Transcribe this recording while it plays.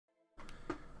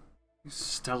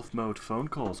Stealth mode phone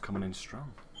calls coming in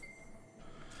strong.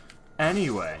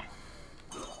 Anyway.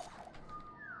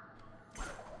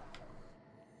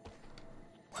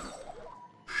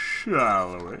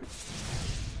 Shall we? There's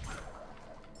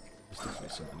definitely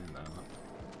something in there.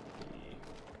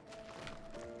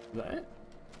 Is that it?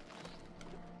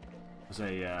 There's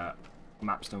a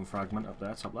mapstone fragment up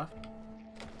there, top left.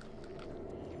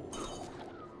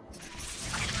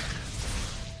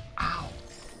 Ow!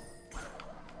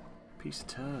 Piece of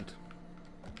turd.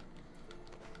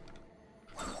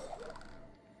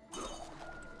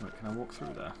 Wait, can I walk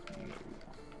through there? No.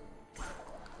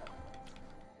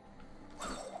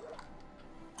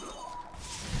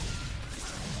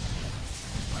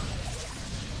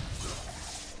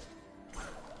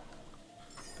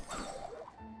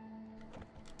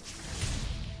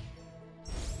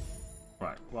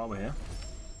 Right, while we're here,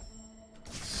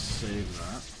 let's save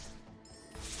that.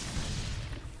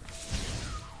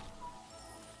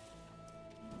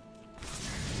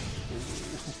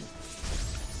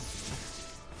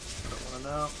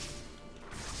 No.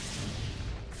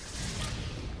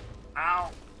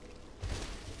 Ow!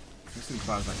 This thing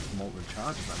fires like molten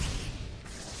charges then.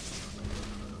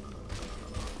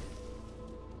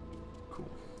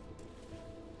 Cool.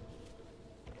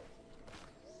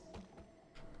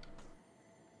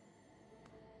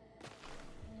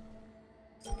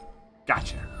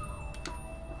 Gotcha.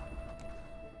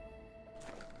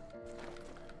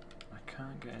 I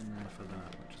can't get in there for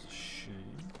that, which is a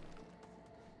shame.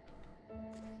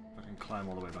 I can climb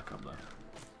all the way back up there.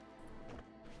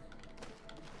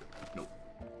 Nope.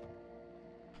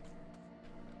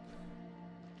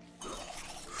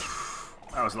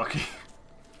 I was lucky.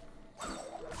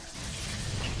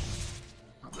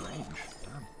 Not the range,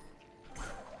 damn.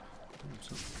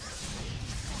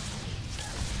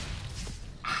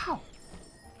 Ow!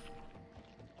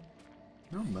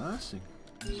 No mercy.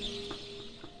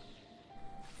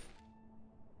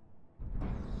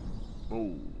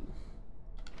 Oh.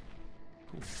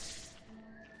 Cool.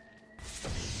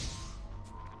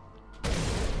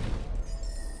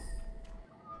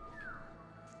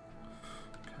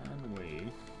 Can we?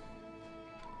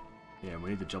 Yeah, we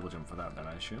need the double jump for that then,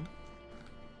 I assume.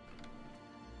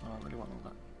 Oh, I really want all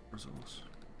that resource.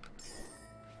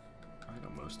 I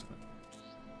got most of it.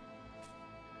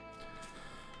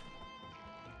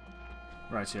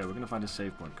 Right, so yeah, we're going to find a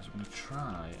save point because we're going to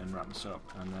try and wrap this up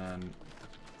and then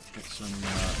get some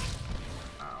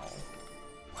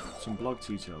some blog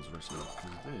details received,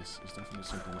 because this is definitely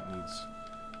something that needs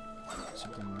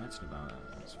something written about it.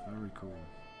 It's very cool.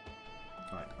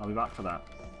 Right, I'll be back for that.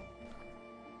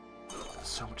 There's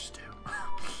so much to do.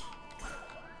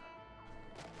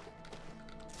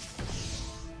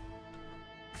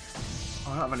 Oh, I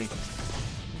don't have any. No,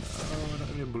 I don't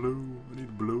have any blue. I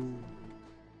need blue.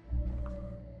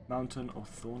 Mountain or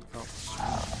Thornfelt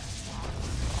Swamp.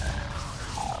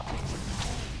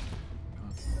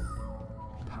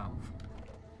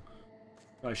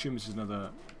 I assume this is another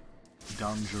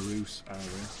dangerous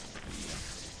area. Yeah.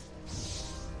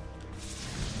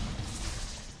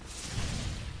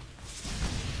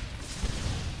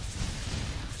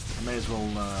 I may as well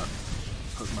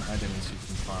poke my head in and see if we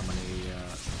can farm any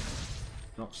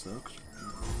knots though, because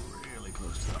we're really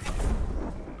close to that.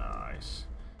 Nice.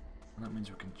 And that means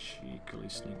we can cheekily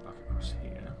sneak back across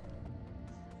here.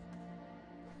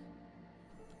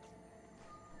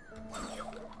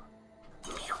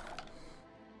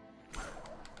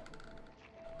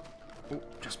 Oh,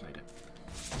 just made it.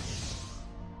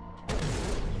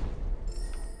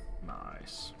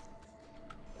 Nice.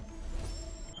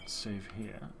 Let's save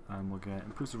here, and we'll get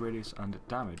improves the radius and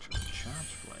damage of the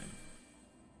charge flame.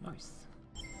 Nice.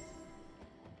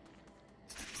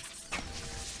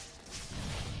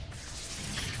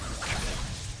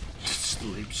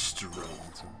 Sleep straight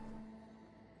into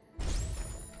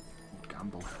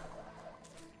gamble.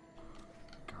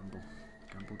 Gamble.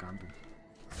 Gamble, gamble.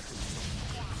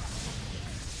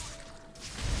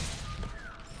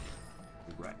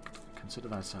 Wrecked. Consider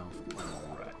thyself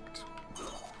wrecked.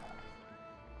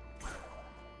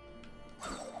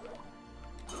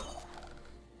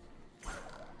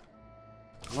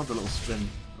 I love the little spin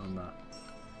on that.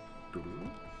 Cool.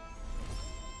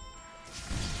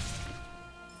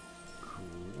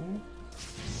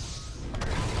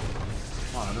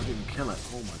 Wow, I don't even kill it.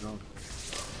 Oh my god.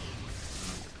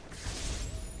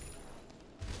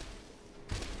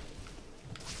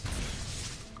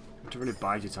 You have to really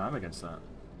bide your time against that.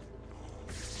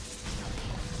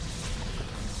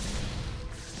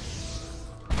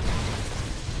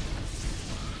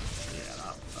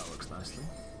 Yeah, that works nicely.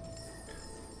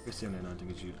 I guess the only annoying thing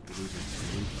is you lose it.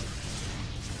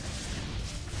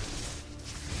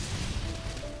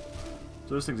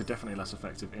 So those things are definitely less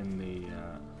effective in the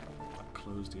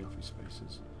closed office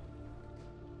spaces.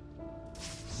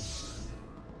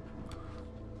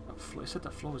 It said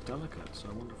that floor was delicate, so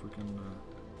I wonder if we can...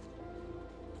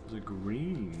 there's a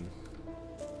green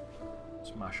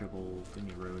smashable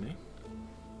thingy-rooney.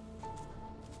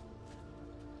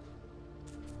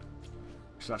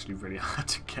 Which is actually really hard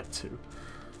to get to.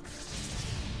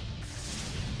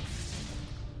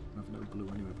 I have no blue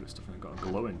anyway, but it's definitely got a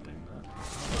glowing thing there.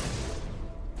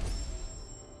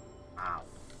 Ow.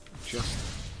 Just...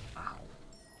 ow.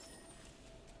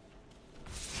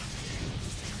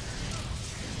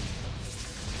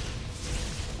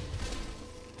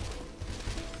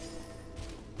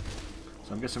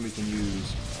 So I'm guessing we can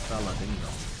use Fella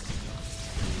Dingo,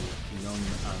 the young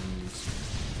and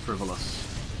frivolous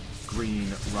green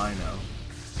rhino,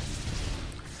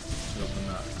 to open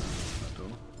that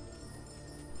door.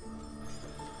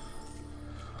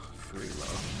 Free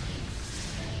low.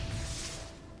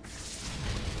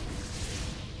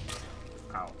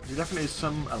 Ow. There definitely is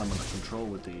some element of control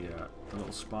with the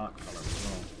little spark fella as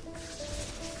well.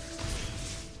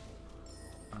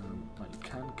 Like you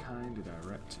can kind of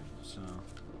direct him, so...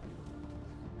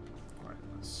 Right,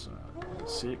 let's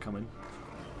see it coming.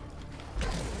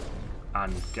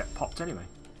 And get popped anyway.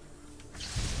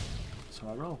 So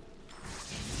I roll.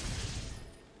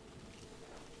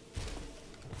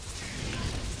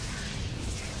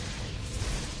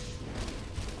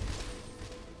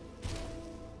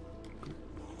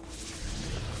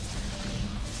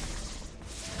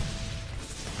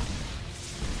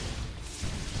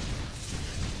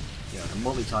 Yeah, the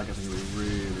multi-target thing will be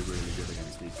really, really good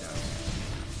against these guys.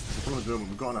 The problem is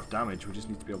we've got enough damage, we just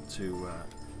need to be able to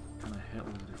kind of hit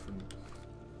all the different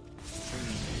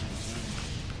things.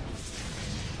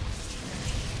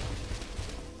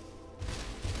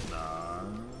 Nah.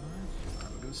 Right,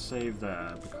 we're going to save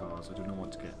there because I do not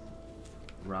want to get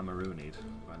Ramaroonied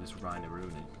by this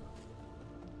Rhino-rooney.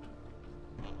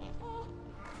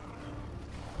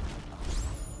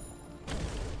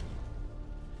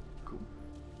 Cool.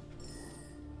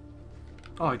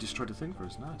 Oh, I destroyed a thing for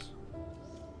us, nice.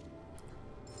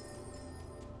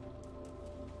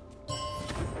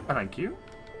 Thank you.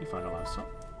 You find a last up.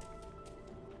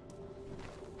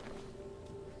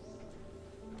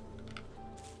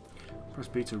 Press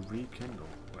B to rekindle.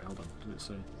 Wait, hold on. Did it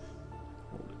say?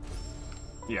 Hold it.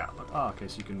 Yeah. Ah, okay.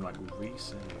 So you can like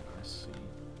resave. I see.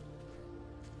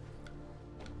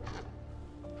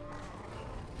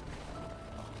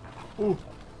 Ooh.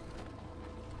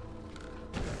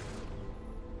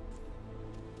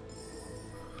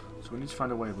 So we need to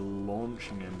find a way of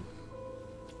launching him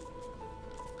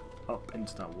up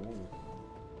into that wall.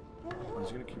 Or is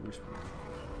he going to keep respawning?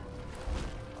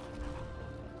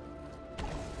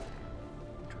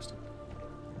 Interesting.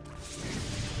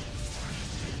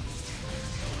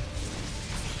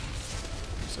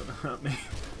 He's going to hurt me.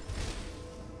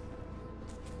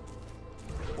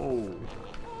 Oh.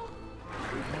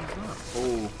 What is that?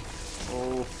 Oh.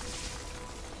 Oh.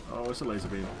 Oh, it's a laser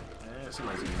beam. Yeah, it's a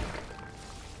laser beam.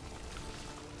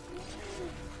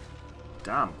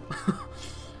 Damn.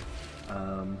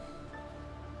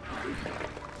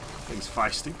 He's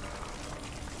feisty.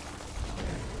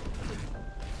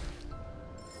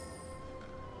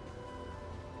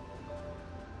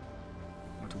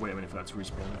 I have to wait a minute for that to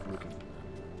respawn if we can.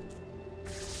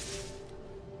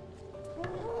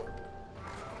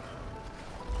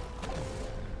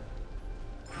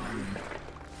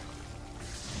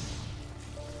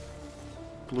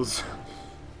 Plus.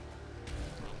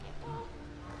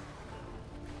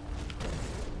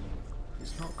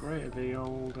 He's not great at the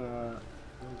old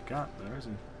gap there, is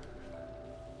he?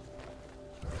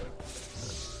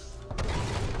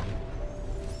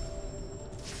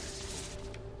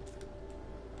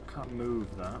 Can't move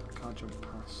that. Can't jump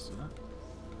past it.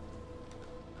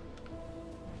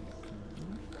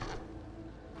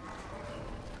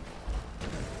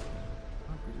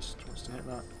 Oh, he just wants to hit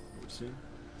that. We've seen.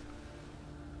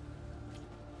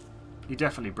 He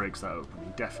definitely breaks that open.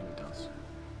 He definitely does.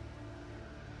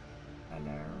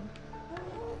 Hello.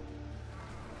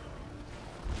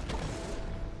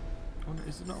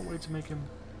 Is there not a way to make him...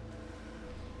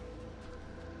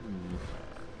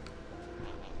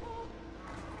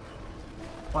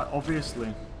 Quite obviously.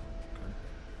 Okay.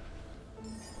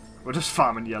 We're just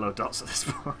farming yellow dots at this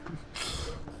point.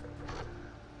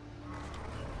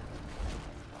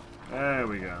 There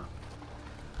we go.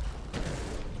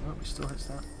 Oh, he still hits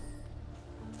that.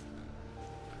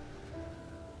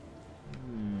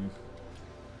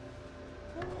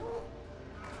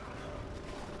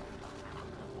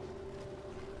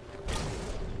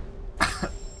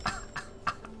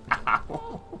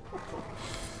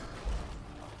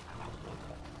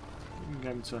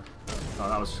 him to... Oh,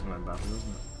 that was just going badly,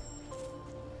 wasn't it?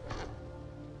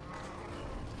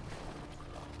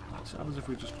 Right, so what happens if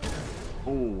we just...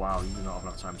 Oh, wow, you do not have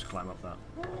enough time to climb up that.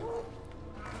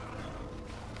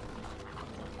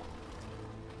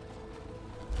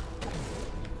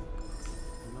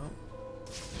 No.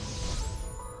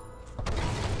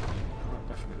 That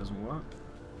definitely doesn't work.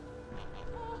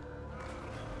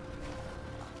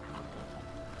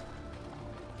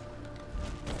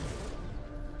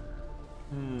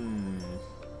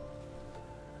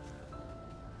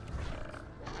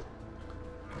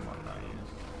 Come on now, you.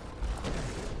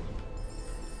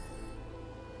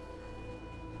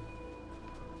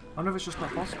 I wonder if it's just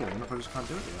not possible. I wonder if I just can't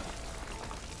do it yet.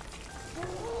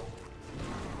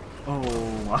 Oh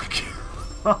my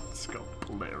god. It's got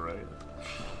obliterated.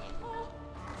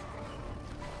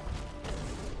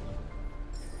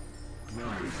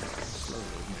 Maybe. Slowly,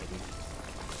 maybe.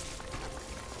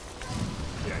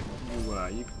 Yeah,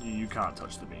 you can't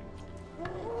touch the beam.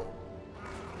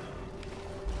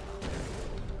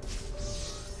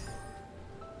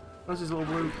 Where's his little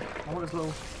blue? I want his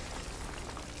little...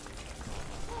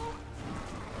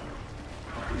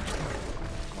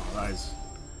 Wow,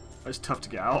 that is tough to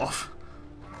get out of.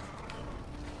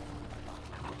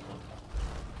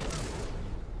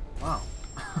 Wow.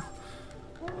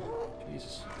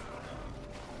 Jesus.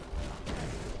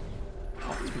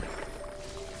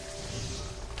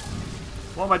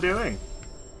 What am I doing?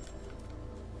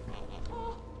 Oh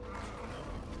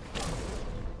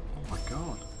my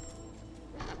god.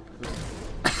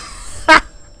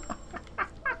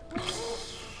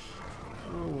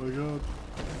 Oh my god.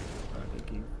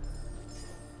 Thank you.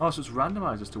 Oh, so it's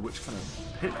randomized as to which kind of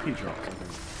pit he drops, I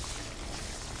think.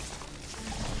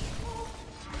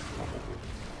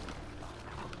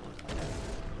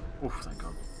 Oh, thank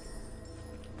god.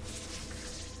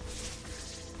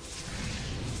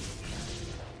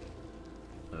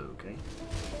 Okay.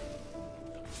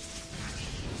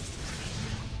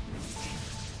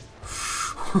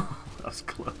 That's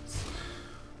close.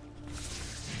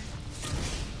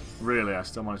 Really, I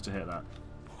still managed to hit that.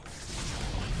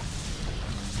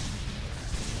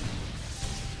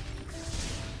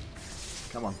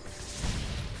 Come on.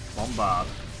 Bombard.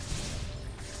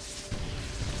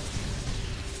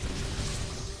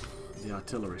 The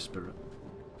artillery spirit.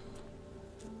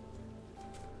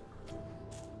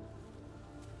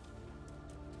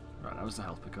 Right, that was the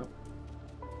health pickup.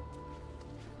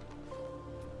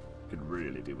 Could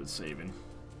really do with saving.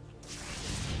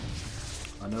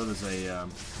 I know there's a oh,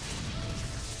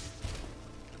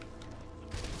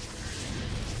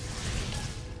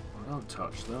 don't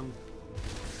touch them.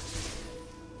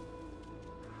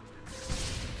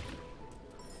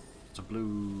 It's a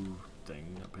blue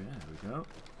thing up here. There we go.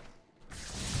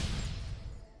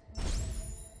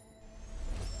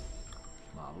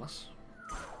 Marvelous.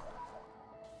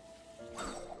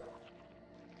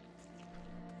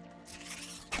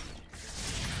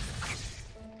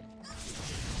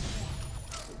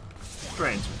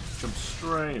 Straight into it. Jump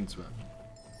straight into it.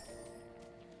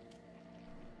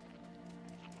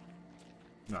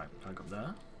 Right, can I go up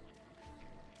there?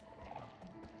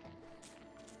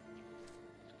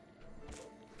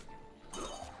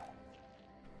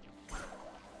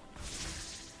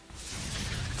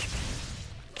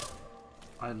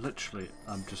 I literally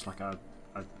am just like a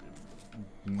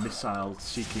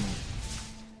missile-seeking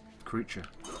creature.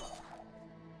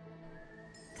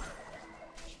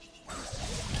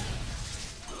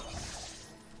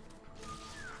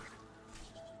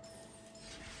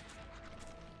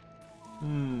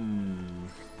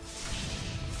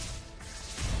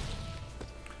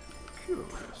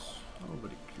 Curious. Oh,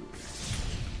 very curious.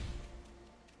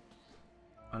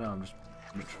 I know I'm just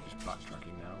literally just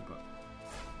backtracking now, but...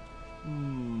 I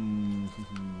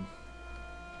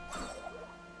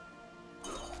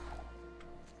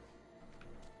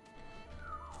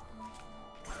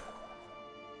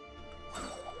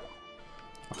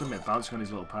have to admit, bouncing on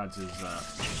these little pads is good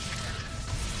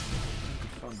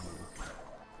fun, however.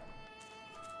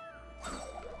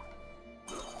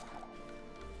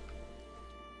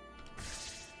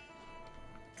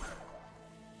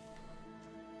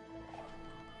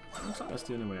 Looks like that's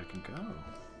the only way I can go.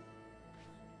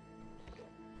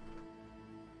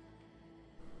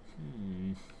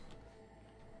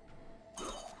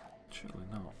 Surely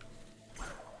not.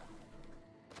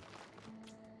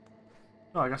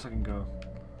 Oh, I guess I can go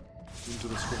into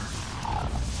the swing.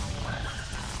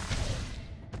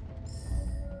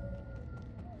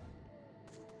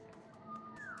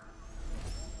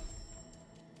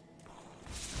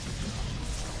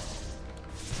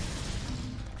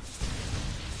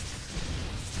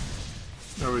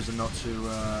 No reason not to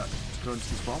go into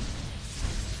the swamp.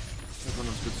 Everyone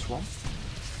loves a good swamp.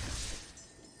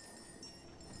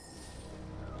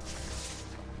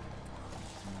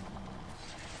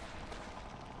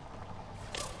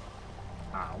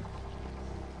 Ow.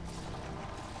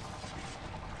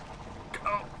 Go!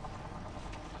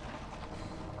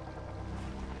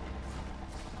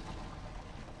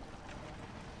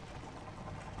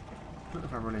 I don't know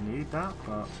if I really need that,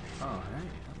 but... Oh, hey,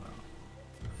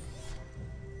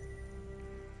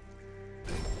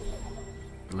 hello.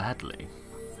 Gladly.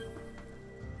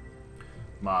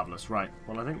 Marvellous. Right,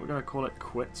 well I think we're going to call it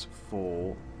quits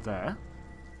for there.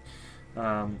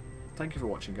 Thank you for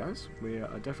watching, guys. We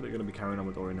are definitely going to be carrying on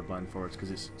with Ori and the Blind Forest because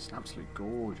it's an absolutely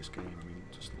gorgeous game. I mean,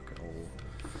 just look at all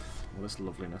this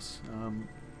loveliness.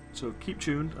 So keep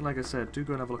tuned, and like I said, do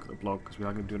go and have a look at the blog because we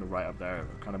are going to be doing a write-up there,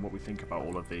 kind of what we think about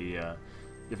all of the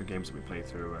different games that we play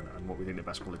through and what we think the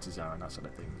best qualities are and that sort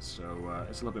of thing. So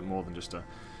it's a little bit more than just a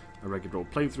regular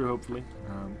old playthrough, hopefully.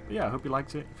 But yeah, I hope you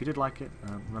liked it. If you did like it,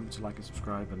 remember to like and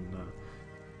subscribe, and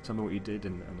tell me what you did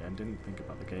and didn't think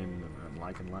about the game, and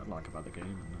like about the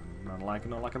game, and not like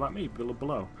and not like about me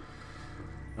below.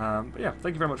 But yeah,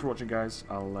 thank you very much for watching, guys.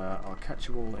 I'll catch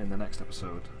you all in the next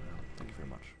episode. Thank you very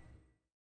much.